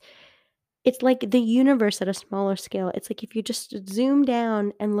 It's like the universe at a smaller scale. It's like if you just zoom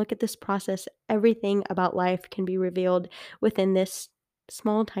down and look at this process, everything about life can be revealed within this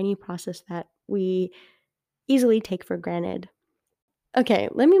small, tiny process that we easily take for granted. Okay,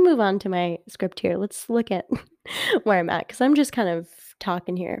 let me move on to my script here. Let's look at where I'm at because I'm just kind of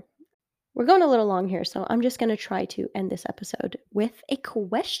talking here. We're going a little long here, so I'm just going to try to end this episode with a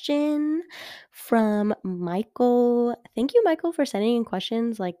question from Michael. Thank you, Michael, for sending in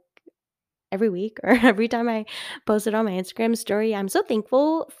questions like every week or every time I post it on my Instagram story. I'm so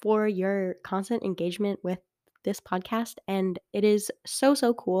thankful for your constant engagement with this podcast, and it is so,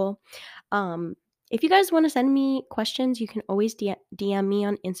 so cool. Um, if you guys want to send me questions, you can always DM me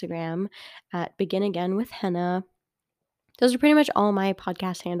on Instagram at Begin Again with Henna. Those are pretty much all my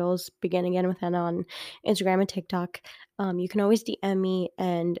podcast handles, Begin Again with Henna on Instagram and TikTok. You can always DM me,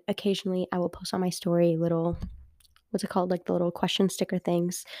 and occasionally I will post on my story little, what's it called, like the little question sticker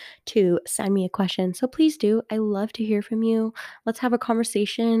things to send me a question. So please do. I love to hear from you. Let's have a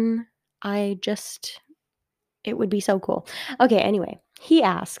conversation. It would be so cool. Okay, anyway, he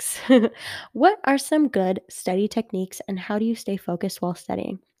asks, what are some good study techniques and how do you stay focused while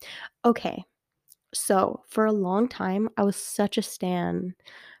studying? Okay, so for a long time, I was such a stan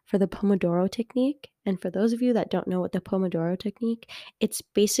for the Pomodoro technique. And for those of you that don't know what the Pomodoro technique, it's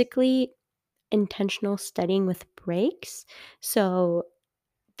basically intentional studying with breaks. So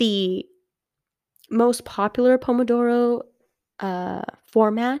the most popular Pomodoro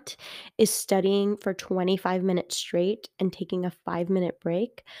format is studying for 25 minutes straight and taking a 5-minute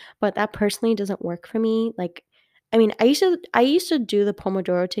break. But that personally doesn't work for me. Like, I mean, I used to do the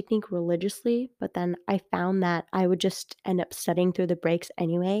Pomodoro technique religiously, but then I found that I would just end up studying through the breaks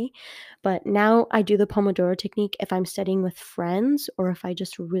anyway. But now I do the Pomodoro technique if I'm studying with friends or if I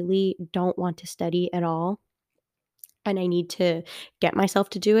just really don't want to study at all and I need to get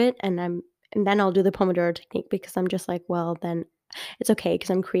myself to do it, and then I'll do the Pomodoro technique because I'm just like, well, then it's okay because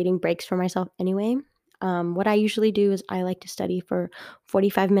I'm creating breaks for myself anyway. What I usually do is I like to study for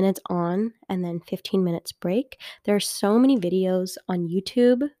 45 minutes on and then 15 minutes break. There are so many videos on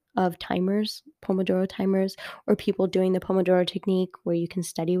YouTube of timers, Pomodoro timers, or people doing the Pomodoro technique where you can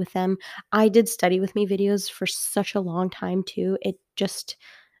study with them. I did study with me videos for such a long time too.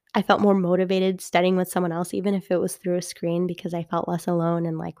 I felt more motivated studying with someone else, even if it was through a screen, because I felt less alone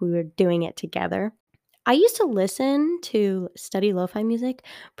and like we were doing it together. I used to listen to study lo-fi music,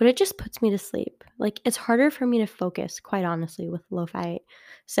 but it just puts me to sleep. Like it's harder for me to focus, quite honestly, with lo-fi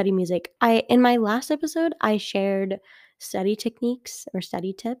study music. In my last episode, I shared study techniques or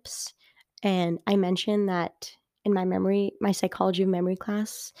study tips, and I mentioned that in my psychology of memory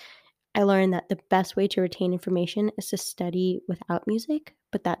class, I learned that the best way to retain information is to study without music,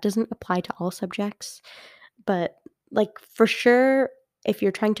 but that doesn't apply to all subjects. But like for sure, if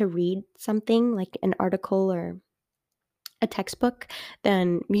you're trying to read something like an article or a textbook,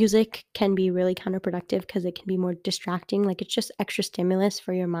 then music can be really counterproductive because it can be more distracting. Like it's just extra stimulus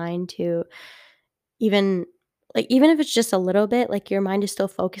for your mind to even even if it's just a little bit, like your mind is still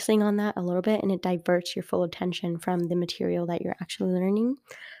focusing on that a little bit and it diverts your full attention from the material that you're actually learning.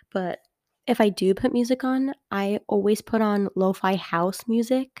 But if I do put music on, I always put on lo-fi house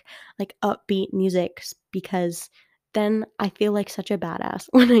music, like upbeat music, because then I feel like such a badass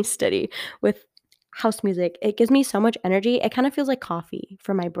when I study with house music. It gives me so much energy. It kind of feels like coffee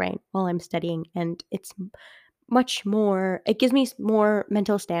for my brain while I'm studying, and it gives me more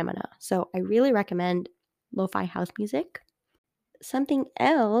mental stamina. So I really recommend lo-fi house music. Something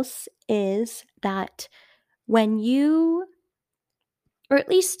else is that when you or at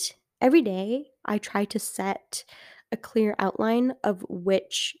least every day, I try to set a clear outline of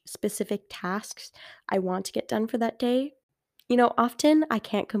which specific tasks I want to get done for that day. Often I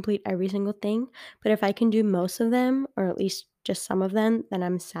can't complete every single thing, but if I can do most of them, or at least just some of them, then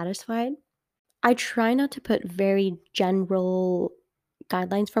I'm satisfied. I try not to put very general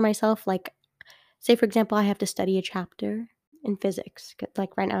guidelines for myself. Like, say, for example, I have to study a chapter in physics.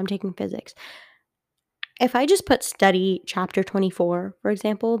 Like right now, I'm taking physics. If I just put study chapter 24, for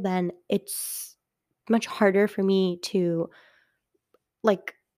example, then it's much harder for me to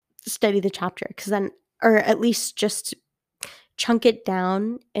like study the chapter because then, or at least just chunk it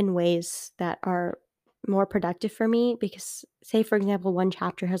down in ways that are more productive for me because say for example one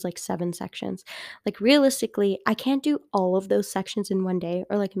chapter has like 7 sections. Like realistically, I can't do all of those sections in one day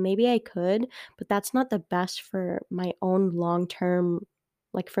or like maybe I could, but that's not the best for my own long-term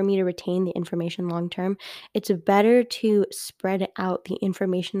like for me to retain the information long term. It's better to spread out the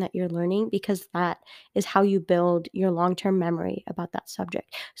information that you're learning because that is how you build your long-term memory about that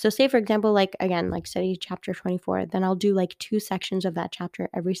subject. So say for example, like again, like study chapter 24, then I'll do like 2 sections of that chapter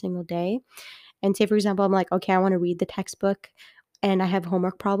every single day. And say for example, I'm like, okay, I want to read the textbook and I have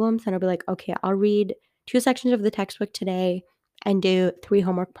homework problems, and I'll be like, okay, I'll read 2 sections of the textbook today and do 3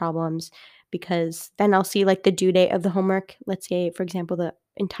 homework problems because then I'll see like the due date of the homework. Let's say, for example, the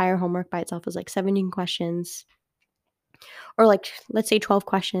entire homework by itself is like 17 questions or like let's say 12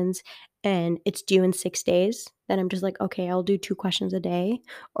 questions and it's due in 6 days. Then I'm just like, okay, I'll do 2 questions a day,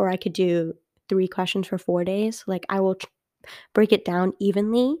 or I could do 3 questions for 4 days. Like I will break it down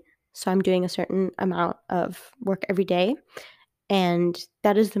evenly. So I'm doing a certain amount of work every day. And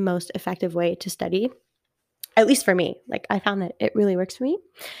that is the most effective way to study, at least for me. Like I found that it really works for me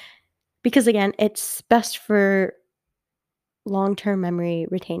because again, it's best for long-term memory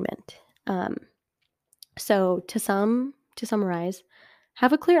retainment. So to summarize,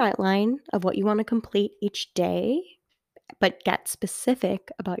 have a clear outline of what you want to complete each day, but get specific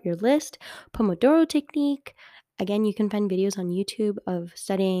about your list. Pomodoro technique. Again, you can find videos on YouTube of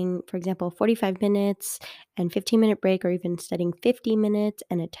studying, for example, 45 minutes and 15-minute break, or even studying 50 minutes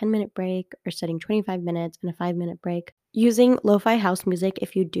and a 10-minute break, or studying 25 minutes and a 5-minute break. Using lo-fi house music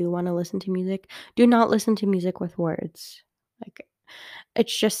if you do want to listen to music. Do not listen to music with words. Like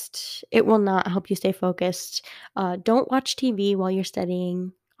it will not help you stay focused. Don't watch TV while you're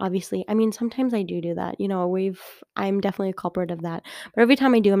studying. Obviously, I mean, sometimes I do that. I'm definitely a culprit of that. But every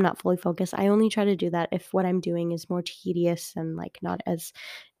time I do, I'm not fully focused. I only try to do that if what I'm doing is more tedious and like not as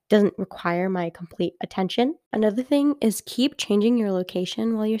doesn't require my complete attention. Another thing is keep changing your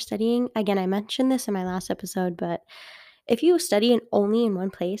location while you're studying. Again, I mentioned this in my last episode, but if you study only in one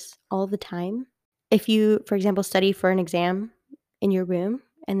place all the time, if you, for example, study for an exam in your room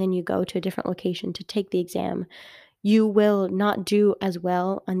and then you go to a different location to take the exam, you will not do as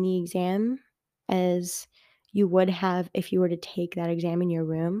well on the exam as you would have if you were to take that exam in your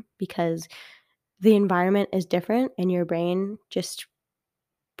room because the environment is different and your brain just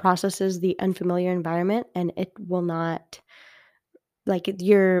processes the unfamiliar environment and it will not like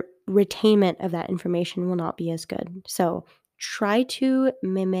your retainment of that information will not be as good. So try to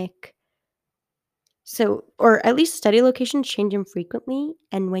mimic or at least study locations, change them frequently.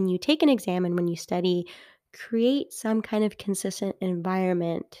 And when you take an exam and when you study, create some kind of consistent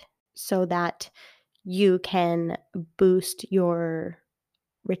environment so that you can boost your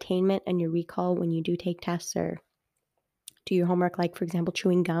retainment and your recall when you do take tests or do your homework, like, for example,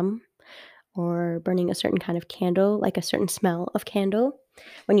 chewing gum or burning a certain kind of candle, like a certain smell of candle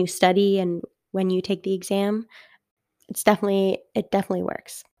when you study and when you take the exam. It definitely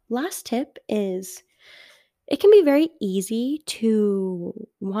works. Last tip is it can be very easy to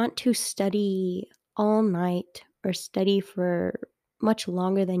want to study all night or study for much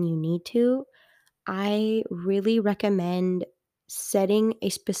longer than you need to. I really recommend setting a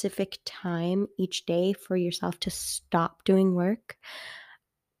specific time each day for yourself to stop doing work.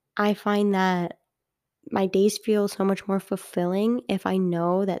 I find that my days feel so much more fulfilling if I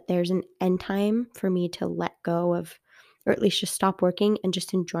know that there's an end time for me to let go of, or at least just stop working and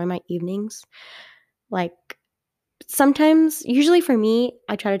just enjoy my evenings. Like sometimes, usually for me,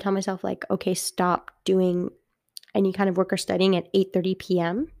 I try to tell myself, like, okay, stop doing any kind of work or studying at 8:30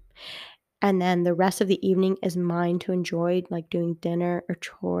 p.m. And then the rest of the evening is mine to enjoy, like doing dinner or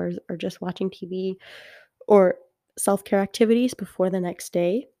chores or just watching TV or self care activities before the next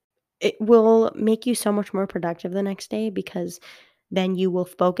day. It will make you so much more productive the next day because then you will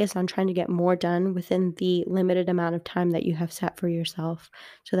focus on trying to get more done within the limited amount of time that you have set for yourself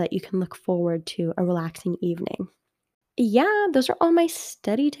so that you can look forward to a relaxing evening. Yeah, those are all my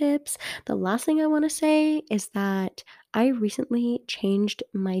study tips. The last thing I want to say is that I recently changed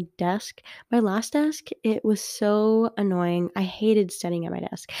my desk. My last desk, it was so annoying. I hated studying at my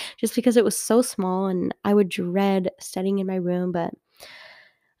desk just because it was so small and I would dread studying in my room. But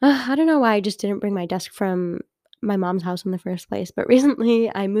I don't know why I just didn't bring my desk from my mom's house in the first place. But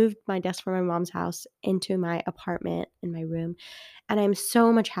recently, I moved my desk from my mom's house into my apartment in my room. And I'm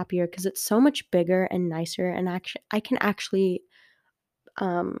so much happier because it's so much bigger and nicer. And actually, I can actually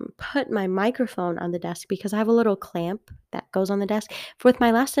put my microphone on the desk because I have a little clamp that goes on the desk. For with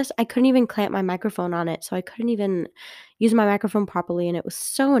my last desk, I couldn't even clamp my microphone on it, so I couldn't even use my microphone properly, and it was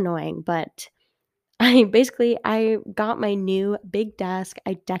so annoying. But I got my new big desk,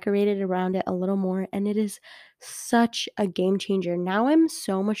 I decorated around it a little more, and it is such a game changer. Now I'm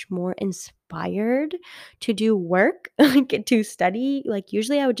so much more inspired to do work, like, to study. Like,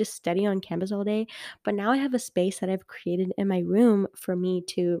 usually I would just study on campus all day, but now I have a space that I've created in my room for me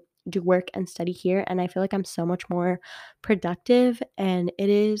to do work and study here, and I feel like I'm so much more productive, and it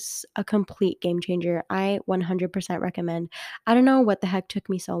is a complete game changer. I 100% recommend. I don't know what the heck took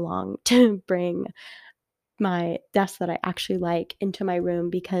me so long to bring my desk that I actually like into my room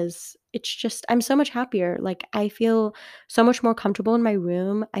because it's just I'm so much happier. Like, I feel so much more comfortable in my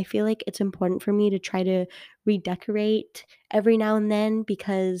room. I feel like it's important for me to try to redecorate every now and then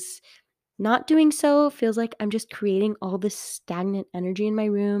because not doing so feels like I'm just creating all this stagnant energy in my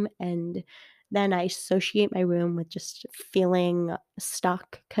room, and then I associate my room with just feeling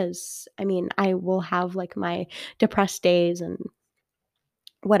stuck cuz I mean, I will have like my depressed days and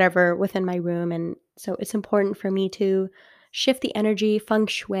whatever within my room, and so it's important for me to shift the energy, feng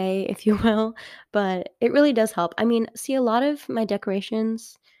shui, if you will, but it really does help. I mean, see, a lot of my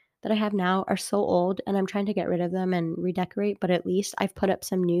decorations that I have now are so old, and I'm trying to get rid of them and redecorate, but at least I've put up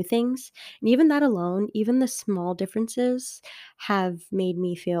some new things, and even that alone, even the small differences have made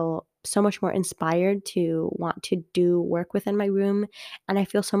me feel so much more inspired to want to do work within my room, and I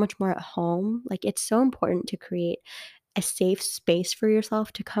feel so much more at home. Like, it's so important to create a safe space for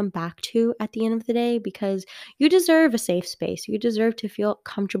yourself to come back to at the end of the day because you deserve a safe space. You deserve to feel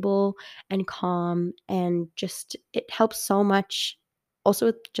comfortable and calm, and just it helps so much. Also,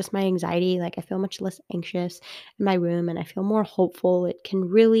 with just my anxiety, like I feel much less anxious in my room and I feel more hopeful. It can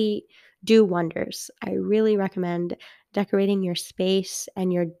really do wonders. I really recommend decorating your space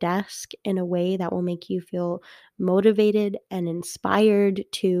and your desk in a way that will make you feel motivated and inspired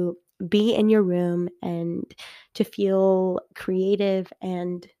to be in your room and to feel creative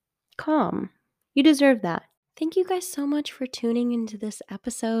and calm. You deserve that. Thank you guys so much for tuning into this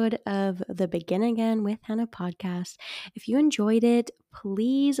episode of the Begin Again with Hannah podcast. If you enjoyed it,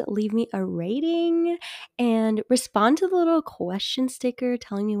 please leave me a rating and respond to the little question sticker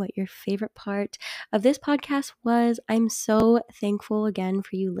telling me what your favorite part of this podcast was. I'm so thankful again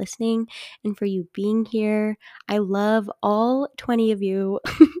for you listening and for you being here. I love all 20 of you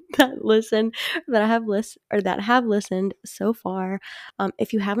that listen, that have listened so far.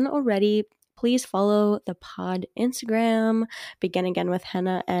 If you haven't already, please follow the pod Instagram, Begin Again with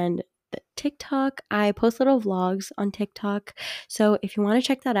Henna, and the TikTok. I post little vlogs on TikTok. So if you want to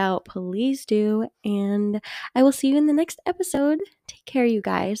check that out, please do. And I will see you in the next episode. Take care, you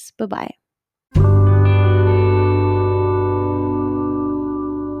guys. Bye bye.